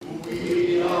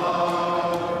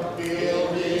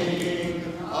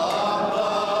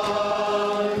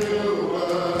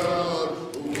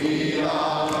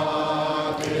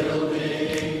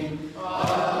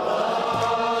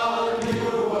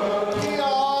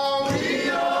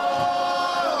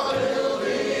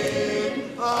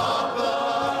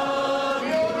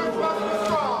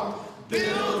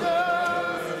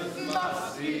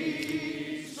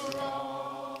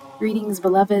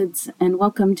beloveds, and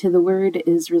welcome to The Word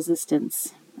is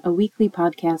Resistance, a weekly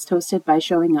podcast hosted by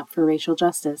Showing Up for Racial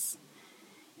Justice.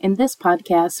 In this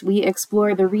podcast, we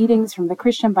explore the readings from the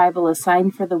Christian Bible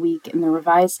assigned for the week in the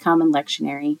Revised Common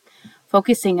Lectionary,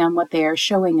 focusing on what they are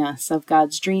showing us of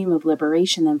God's dream of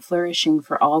liberation and flourishing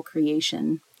for all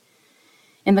creation.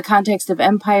 In the context of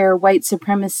empire, white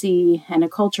supremacy, and a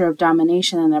culture of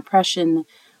domination and oppression,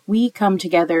 we come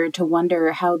together to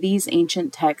wonder how these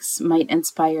ancient texts might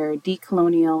inspire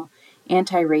decolonial,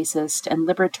 anti-racist, and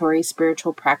liberatory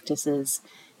spiritual practices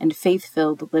and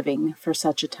faith-filled living for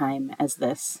such a time as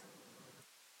this.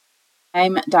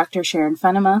 I'm Dr. Sharon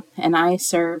Funema, and I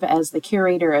serve as the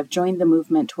curator of Join the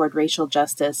Movement Toward Racial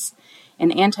Justice,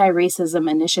 an anti-racism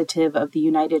initiative of the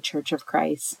United Church of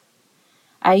Christ.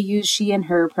 I use she and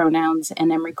her pronouns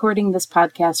and am recording this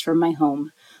podcast from my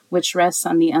home, which rests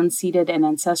on the unceded and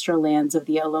ancestral lands of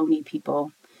the Ohlone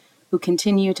people, who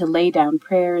continue to lay down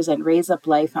prayers and raise up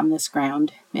life on this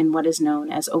ground in what is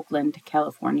known as Oakland,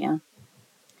 California.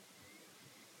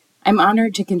 I'm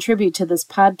honored to contribute to this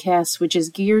podcast, which is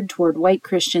geared toward white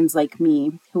Christians like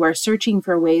me, who are searching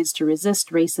for ways to resist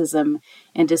racism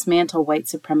and dismantle white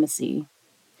supremacy.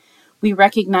 We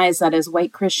recognize that as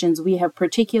white Christians, we have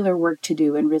particular work to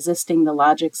do in resisting the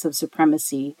logics of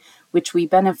supremacy, which we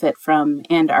benefit from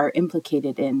and are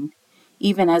implicated in,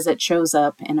 even as it shows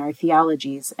up in our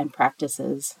theologies and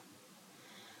practices.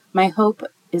 My hope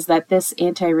is that this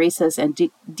anti-racist and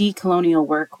decolonial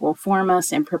work will form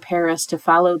us and prepare us to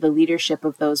follow the leadership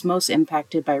of those most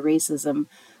impacted by racism,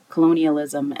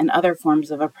 colonialism, and other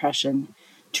forms of oppression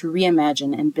to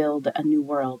reimagine and build a new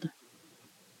world.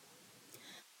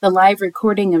 The live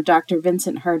recording of Dr.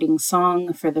 Vincent Harding's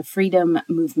song for the Freedom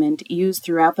Movement used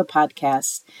throughout the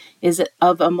podcast is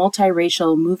of a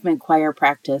multiracial movement choir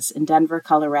practice in Denver,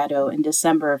 Colorado in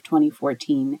December of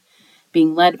 2014,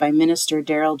 being led by Minister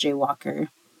Daryl J. Walker.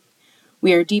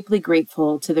 We are deeply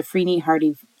grateful to the Freeney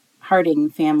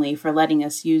Harding family for letting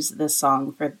us use this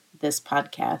song for this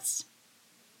podcast.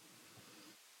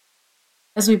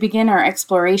 As we begin our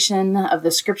exploration of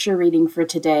the scripture reading for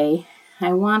today,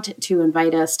 I want to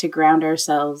invite us to ground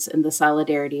ourselves in the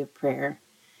solidarity of prayer,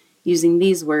 using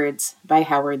these words by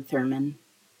Howard Thurman.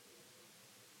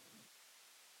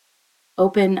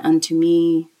 Open unto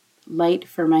me light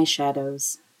for my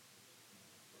shadows.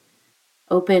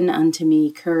 Open unto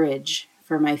me courage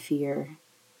for my fear.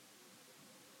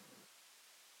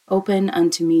 Open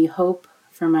unto me hope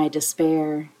for my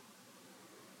despair.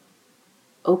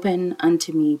 Open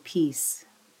unto me peace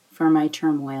for my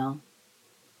turmoil.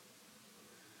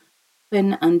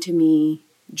 Open unto me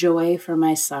joy for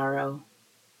my sorrow.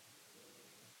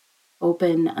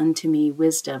 Open unto me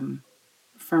wisdom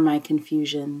for my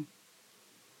confusion.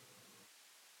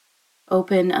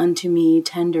 Open unto me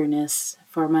tenderness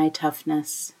for my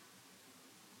toughness.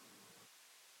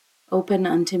 Open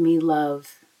unto me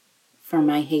love for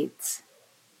my hates.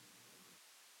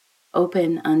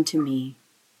 Open unto me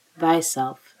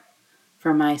thyself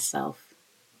for myself.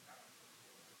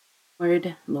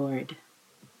 Lord, Lord,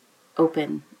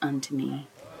 open unto me.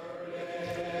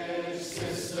 Courage,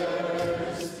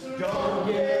 sisters, don't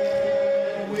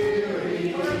get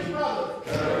weary.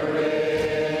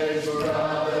 Courage,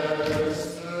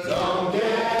 brothers, don't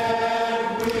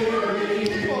get weary.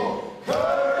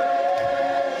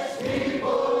 Courage,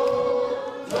 people,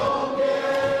 don't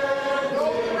get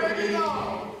weary.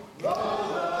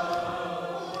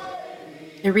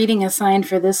 The reading assigned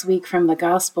for this week from the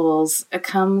Gospels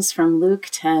comes from Luke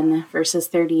 10, verses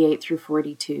 38 through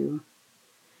 42.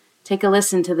 Take a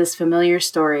listen to this familiar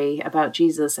story about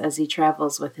Jesus as he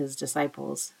travels with his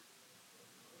disciples.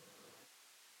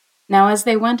 Now as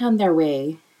they went on their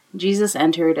way, Jesus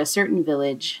entered a certain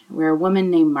village where a woman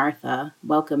named Martha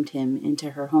welcomed him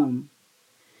into her home.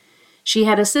 She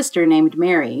had a sister named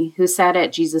Mary who sat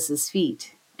at Jesus'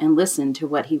 feet and listened to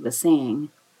what he was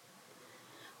saying.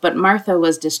 But Martha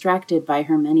was distracted by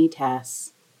her many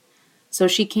tasks. So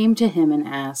she came to him and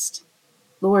asked,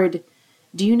 "Lord,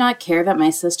 do you not care that my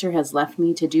sister has left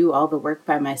me to do all the work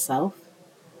by myself?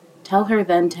 Tell her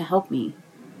then to help me."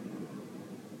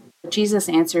 But Jesus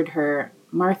answered her,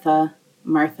 "Martha,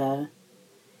 Martha,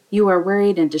 you are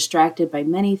worried and distracted by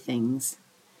many things.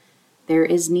 There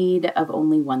is need of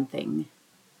only one thing.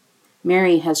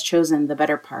 Mary has chosen the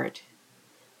better part,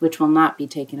 which will not be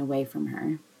taken away from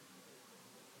her."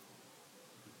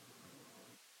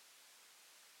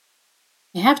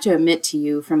 I have to admit to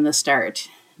you from the start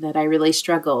that I really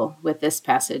struggle with this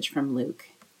passage from Luke.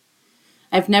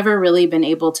 I've never really been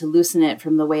able to loosen it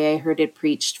from the way I heard it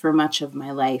preached for much of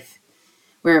my life,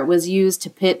 where it was used to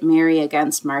pit Mary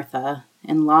against Martha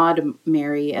and laud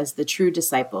Mary as the true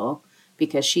disciple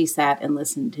because she sat and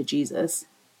listened to Jesus.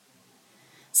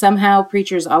 Somehow,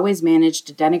 preachers always managed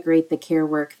to denigrate the care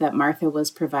work that Martha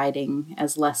was providing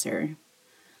as lesser,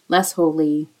 less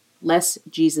holy, less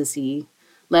Jesus-y,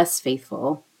 less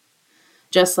faithful,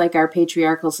 just like our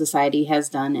patriarchal society has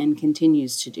done and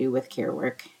continues to do with care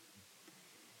work.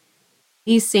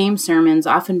 These same sermons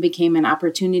often became an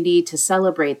opportunity to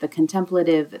celebrate the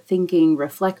contemplative, thinking,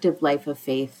 reflective life of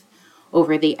faith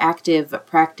over the active,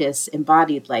 practice,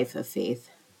 embodied life of faith.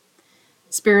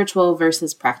 Spiritual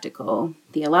versus practical,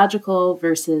 theological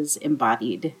versus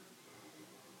embodied.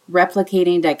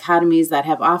 Replicating dichotomies that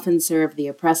have often served the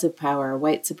oppressive power,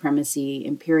 white supremacy,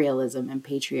 imperialism, and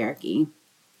patriarchy.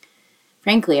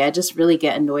 Frankly, I just really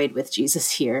get annoyed with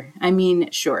Jesus here. I mean,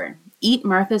 sure, eat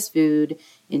Martha's food,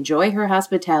 enjoy her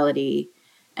hospitality,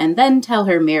 and then tell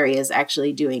her Mary is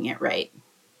actually doing it right.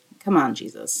 Come on,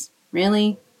 Jesus.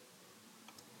 Really?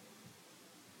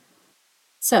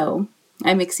 So,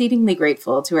 I'm exceedingly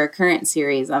grateful to our current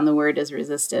series on the word as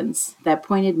resistance that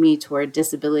pointed me toward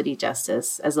disability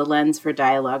justice as a lens for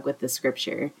dialogue with the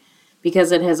scripture,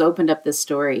 because it has opened up this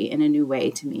story in a new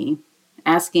way to me.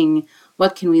 Asking,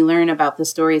 what can we learn about the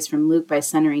stories from Luke by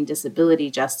centering disability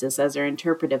justice as our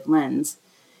interpretive lens,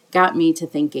 got me to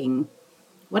thinking,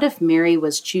 what if Mary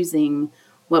was choosing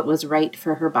what was right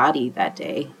for her body that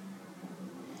day?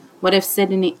 What if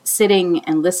sitting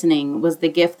and listening was the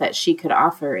gift that she could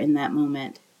offer in that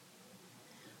moment?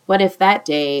 What if that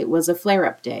day was a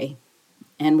flare-up day,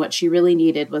 and what she really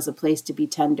needed was a place to be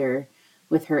tender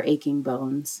with her aching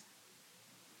bones?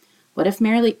 What if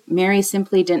Mary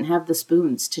simply didn't have the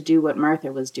spoons to do what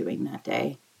Martha was doing that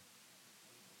day?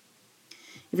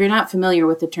 If you're not familiar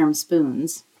with the term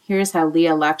spoons, here's how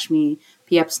Leah Lakshmi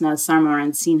Piepsna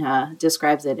Sarmaran Sinha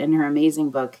describes it in her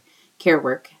amazing book, Care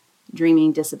Work,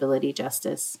 Dreaming Disability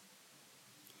Justice.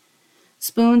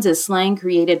 Spoons is slang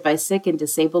created by sick and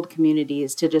disabled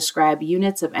communities to describe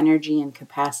units of energy and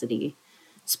capacity,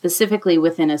 specifically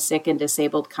within a sick and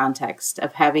disabled context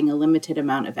of having a limited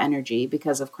amount of energy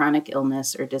because of chronic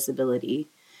illness or disability,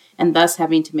 and thus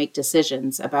having to make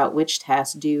decisions about which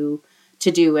tasks to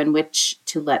do and which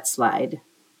to let slide.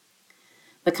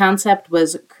 The concept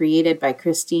was created by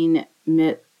Christine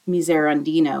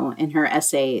Miserandino in her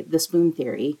essay, The Spoon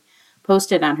Theory,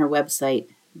 posted on her website,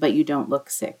 But You Don't Look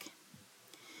Sick.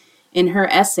 In her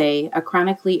essay, a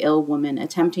chronically ill woman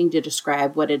attempting to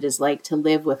describe what it is like to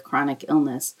live with chronic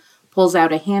illness pulls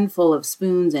out a handful of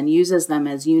spoons and uses them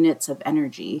as units of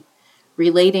energy,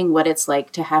 relating what it's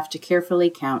like to have to carefully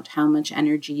count how much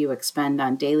energy you expend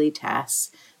on daily tasks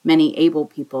many able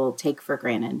people take for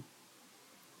granted.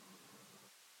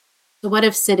 So what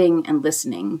if sitting and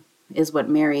listening is what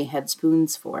Mary had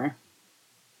spoons for?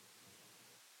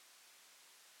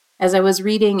 As I was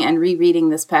reading and rereading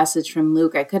this passage from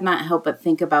Luke, I could not help but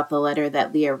think about the letter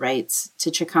that Leah writes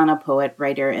to Chicana poet,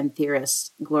 writer, and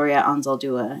theorist Gloria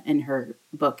Anzaldúa in her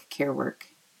book, Care Work.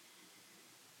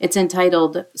 It's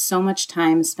entitled, So Much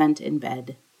Time Spent in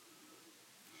Bed.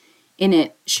 In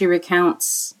it, she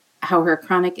recounts how her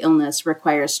chronic illness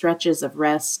requires stretches of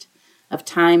rest, of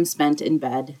time spent in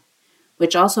bed,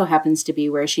 which also happens to be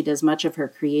where she does much of her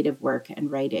creative work and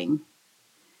writing.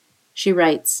 She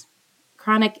writes,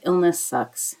 Chronic illness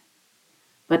sucks,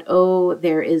 but oh,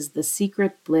 there is the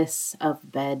secret bliss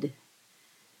of bed.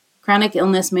 Chronic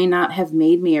illness may not have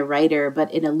made me a writer,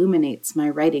 but it illuminates my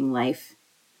writing life.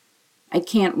 I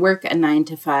can't work a 9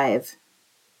 to 5,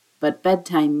 but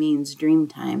bedtime means dream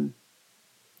time.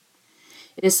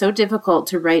 It is so difficult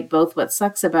to write both what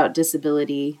sucks about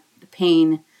disability, the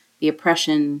pain, the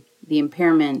oppression, the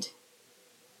impairment,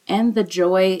 and the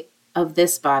joy of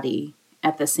this body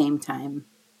at the same time.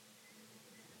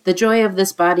 The joy of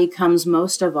this body comes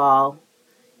most of all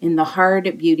in the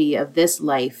hard beauty of this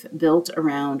life built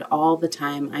around all the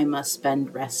time I must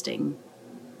spend resting.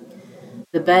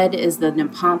 The bed is the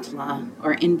nepantla,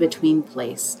 or in-between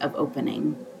place of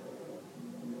opening.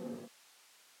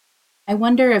 I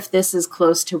wonder if this is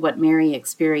close to what Mary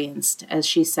experienced as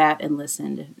she sat and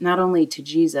listened, not only to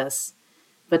Jesus,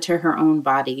 but to her own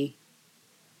body.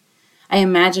 I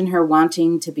imagine her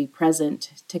wanting to be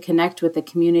present, to connect with the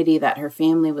community that her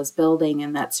family was building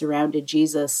and that surrounded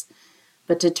Jesus,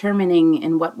 but determining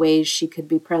in what ways she could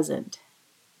be present.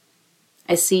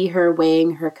 I see her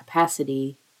weighing her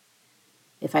capacity.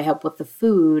 If I help with the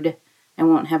food, I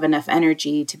won't have enough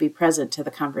energy to be present to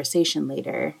the conversation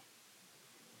later.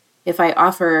 If I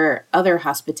offer other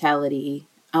hospitality,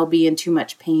 I'll be in too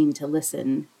much pain to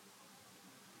listen.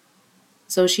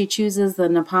 So she chooses the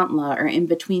nepantla, or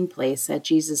in-between place at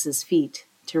Jesus' feet,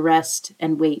 to rest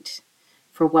and wait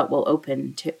for what will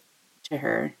open to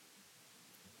her.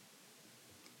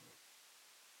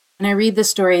 When I read the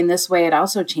story in this way, it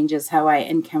also changes how I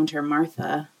encounter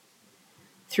Martha.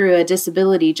 Through a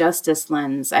disability justice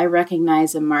lens, I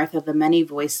recognize in Martha the many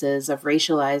voices of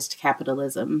racialized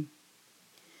capitalism.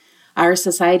 Our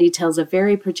society tells a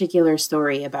very particular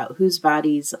story about whose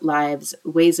bodies, lives,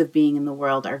 ways of being in the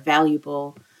world are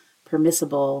valuable,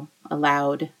 permissible,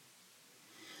 allowed.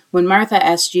 When Martha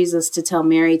asked Jesus to tell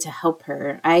Mary to help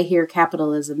her, I hear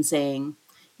capitalism saying,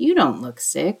 "You don't look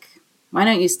sick. Why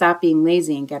don't you stop being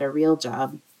lazy and get a real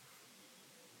job?" In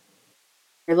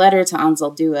her letter to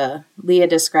Anzaldúa, Leah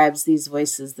describes these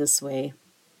voices this way.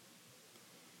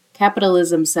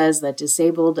 Capitalism says that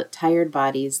disabled, tired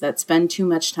bodies that spend too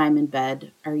much time in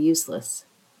bed are useless.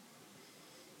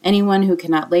 Anyone who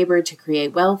cannot labor to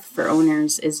create wealth for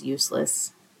owners is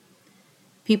useless.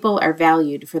 People are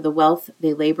valued for the wealth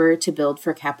they labor to build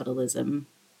for capitalism.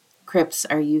 Crips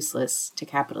are useless to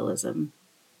capitalism.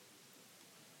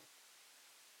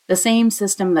 The same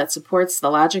system that supports the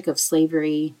logic of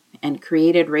slavery and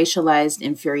created racialized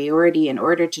inferiority in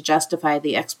order to justify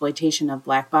the exploitation of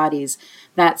Black bodies,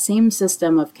 that same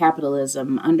system of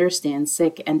capitalism understands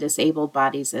sick and disabled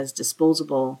bodies as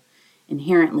disposable,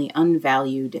 inherently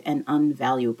unvalued and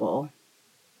unvaluable.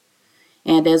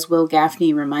 And as Will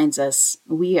Gaffney reminds us,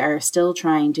 we are still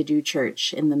trying to do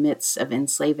church in the midst of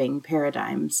enslaving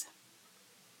paradigms.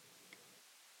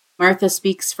 Martha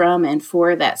speaks from and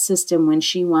for that system when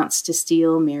she wants to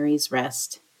steal Mary's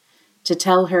rest, to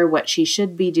tell her what she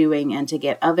should be doing and to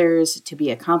get others to be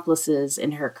accomplices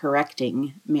in her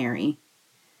correcting Mary.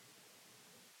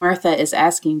 Martha is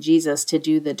asking Jesus to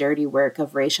do the dirty work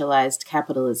of racialized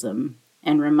capitalism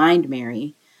and remind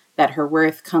Mary that her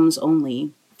worth comes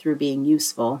only through being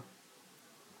useful.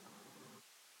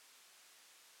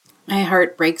 My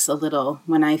heart breaks a little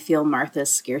when I feel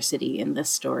Martha's scarcity in this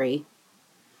story.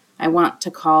 I want to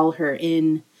call her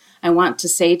in. I want to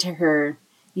say to her,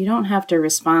 you don't have to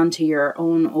respond to your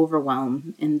own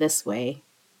overwhelm in this way.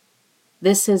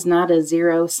 This is not a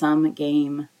zero-sum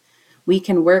game. We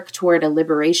can work toward a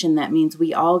liberation that means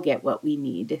we all get what we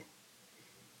need.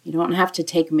 You don't have to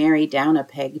take Mary down a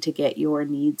peg to get your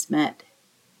needs met.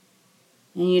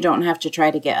 And you don't have to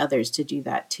try to get others to do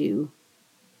that too.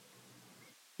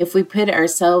 If we pit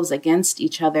ourselves against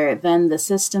each other, then the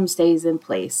system stays in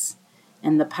place,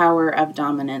 and the power of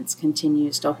dominance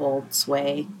continues to hold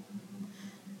sway.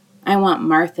 I want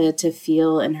Martha to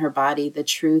feel in her body the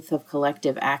truth of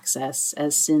collective access,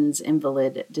 as Sin's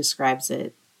Invalid describes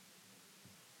it.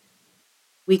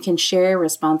 We can share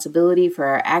responsibility for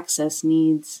our access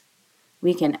needs.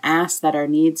 We can ask that our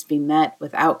needs be met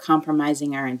without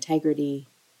compromising our integrity.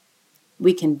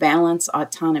 We can balance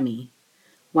autonomy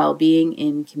while being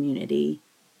in community.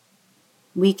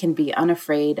 We can be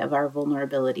unafraid of our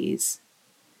vulnerabilities,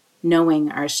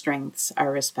 knowing our strengths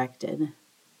are respected.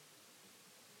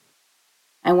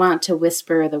 I want to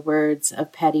whisper the words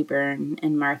of Patty Byrne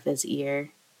in Martha's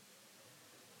ear.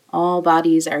 All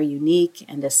bodies are unique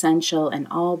and essential, and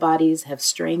all bodies have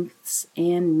strengths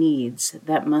and needs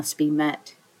that must be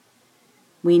met.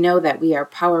 We know that we are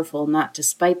powerful not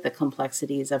despite the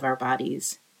complexities of our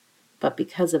bodies, but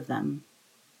because of them.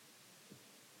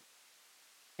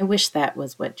 I wish that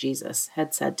was what Jesus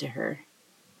had said to her.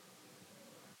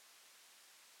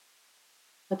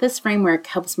 But this framework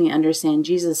helps me understand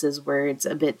Jesus' words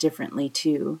a bit differently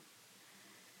too.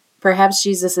 Perhaps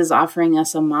Jesus is offering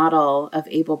us a model of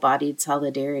able-bodied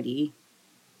solidarity.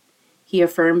 He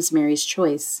affirms Mary's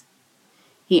choice.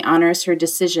 He honors her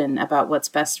decision about what's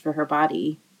best for her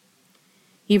body.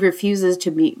 He refuses to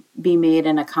be made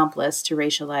an accomplice to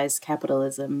racialized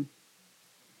capitalism.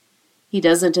 He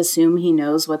doesn't assume he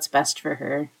knows what's best for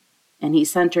her, and he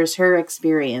centers her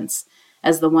experience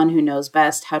as the one who knows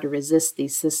best how to resist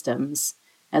these systems,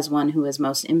 as one who is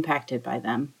most impacted by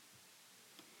them.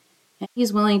 And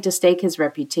he's willing to stake his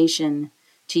reputation,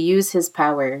 to use his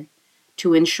power,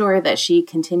 to ensure that she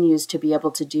continues to be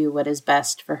able to do what is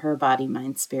best for her body,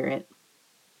 mind, spirit.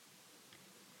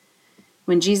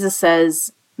 When Jesus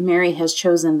says, Mary has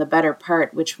chosen the better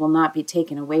part which will not be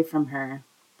taken away from her,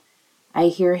 I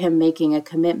hear him making a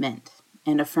commitment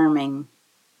and affirming,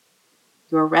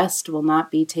 your rest will not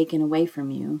be taken away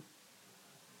from you.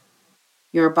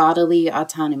 Your bodily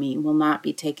autonomy will not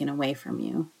be taken away from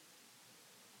you.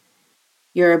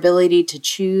 Your ability to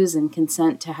choose and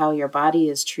consent to how your body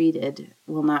is treated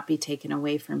will not be taken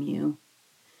away from you.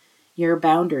 Your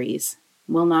boundaries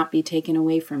will not be taken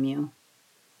away from you.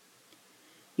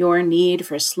 Your need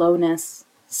for slowness,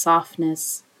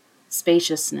 softness,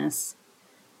 spaciousness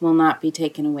will not be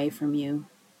taken away from you.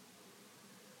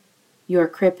 Your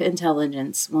crip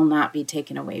intelligence will not be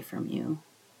taken away from you.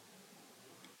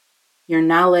 Your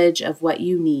knowledge of what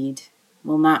you need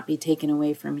will not be taken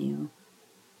away from you.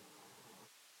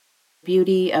 The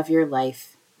beauty of your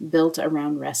life, built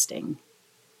around resting,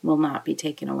 will not be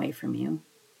taken away from you.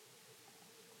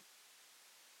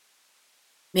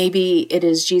 Maybe it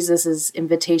is Jesus'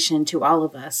 invitation to all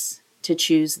of us to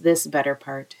choose this better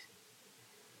part,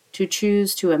 to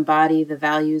choose to embody the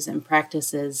values and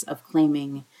practices of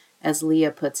claiming, as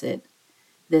Leah puts it,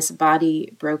 this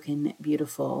body broken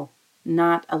beautiful,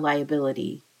 not a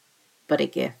liability, but a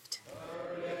gift.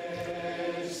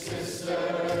 Courage,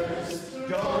 sisters,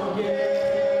 don't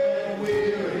get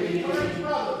weary. Courage,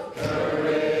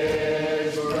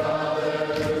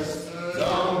 brothers,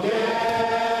 don't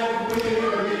get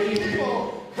weary.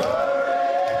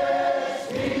 Courage,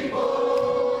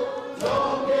 people,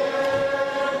 don't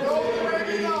get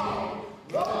weary.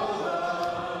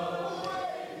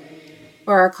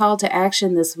 For our call to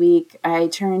action this week, I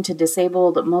turn to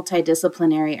disabled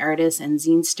multidisciplinary artist and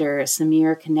zinester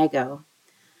Samir Kanego.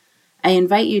 I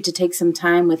invite you to take some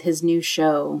time with his new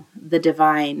show, The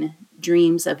Divine,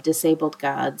 Dreams of Disabled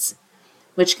Gods,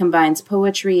 which combines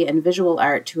poetry and visual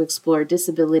art to explore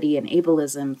disability and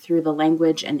ableism through the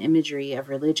language and imagery of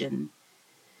religion.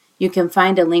 You can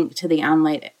find a link to the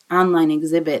online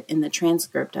exhibit in the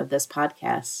transcript of this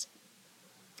podcast.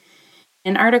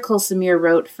 An article Samir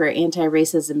wrote for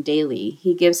Anti-Racism Daily,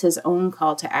 he gives his own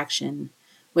call to action,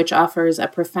 which offers a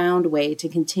profound way to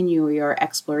continue your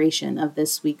exploration of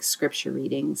this week's scripture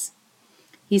readings.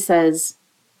 He says,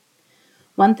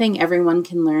 "One thing everyone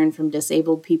can learn from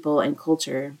disabled people and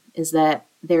culture is that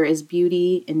there is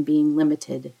beauty in being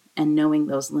limited and knowing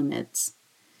those limits.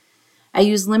 I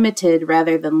use limited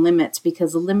rather than limits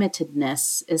because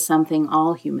limitedness is something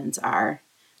all humans are,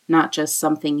 not just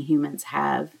something humans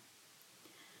have.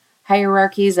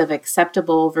 Hierarchies of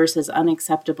acceptable versus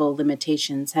unacceptable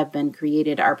limitations have been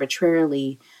created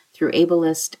arbitrarily through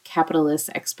ableist, capitalist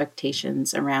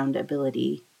expectations around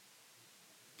ability.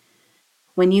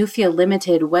 When you feel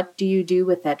limited, what do you do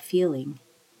with that feeling?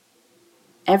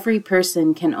 Every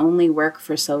person can only work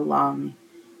for so long,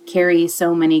 carry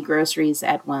so many groceries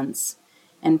at once,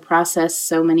 and process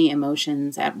so many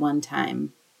emotions at one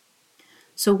time.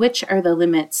 So which are the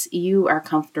limits you are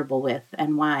comfortable with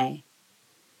and why?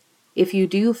 If you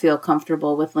do feel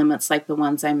comfortable with limits like the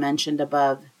ones I mentioned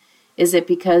above, is it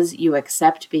because you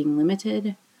accept being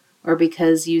limited, or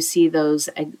because you see those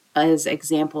as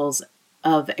examples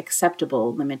of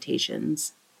acceptable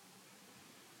limitations?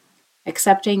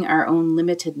 Accepting our own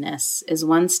limitedness is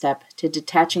one step to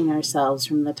detaching ourselves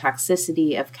from the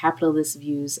toxicity of capitalist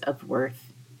views of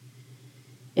worth.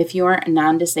 If you're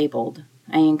non-disabled,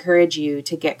 I encourage you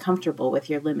to get comfortable with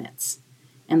your limits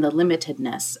and the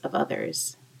limitedness of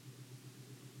others."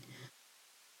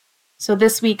 So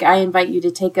this week, I invite you to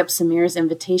take up Samir's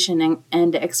invitation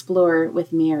and explore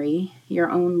with Mary your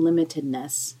own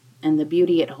limitedness and the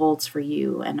beauty it holds for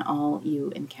you and all you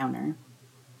encounter.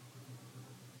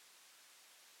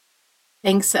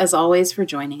 Thanks, as always, for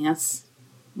joining us.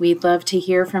 We'd love to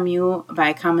hear from you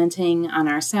by commenting on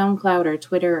our SoundCloud or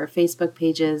Twitter or Facebook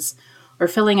pages, or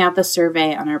filling out the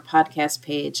survey on our podcast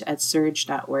page at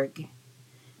surge.org.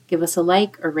 Give us a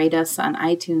like or rate us on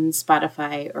iTunes,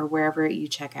 Spotify, or wherever you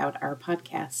check out our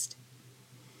podcast.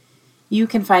 You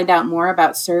can find out more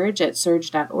about Surge at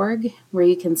surge.org, where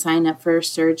you can sign up for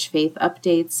Surge Faith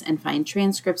updates and find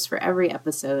transcripts for every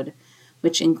episode,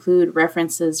 which include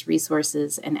references,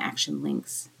 resources, and action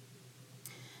links.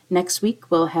 Next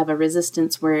week, we'll have a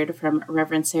resistance word from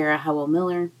Reverend Sarah Howell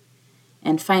Miller.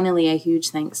 And finally, a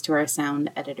huge thanks to our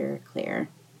sound editor, Claire.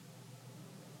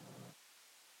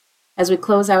 As we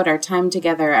close out our time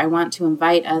together, I want to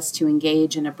invite us to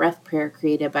engage in a breath prayer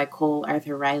created by Cole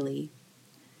Arthur Riley.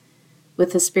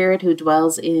 With the Spirit who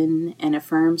dwells in and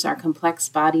affirms our complex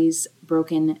bodies,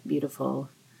 broken, beautiful,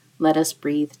 let us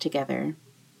breathe together.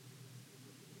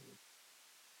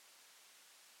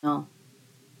 No.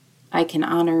 I can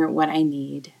honor what I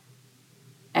need.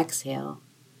 Exhale.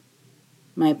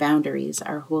 My boundaries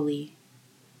are holy.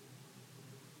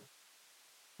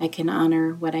 I can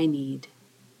honor what I need.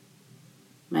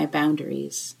 My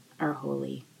boundaries are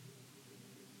holy.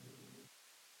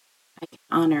 I can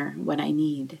honor what I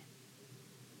need.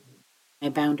 My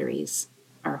boundaries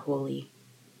are holy.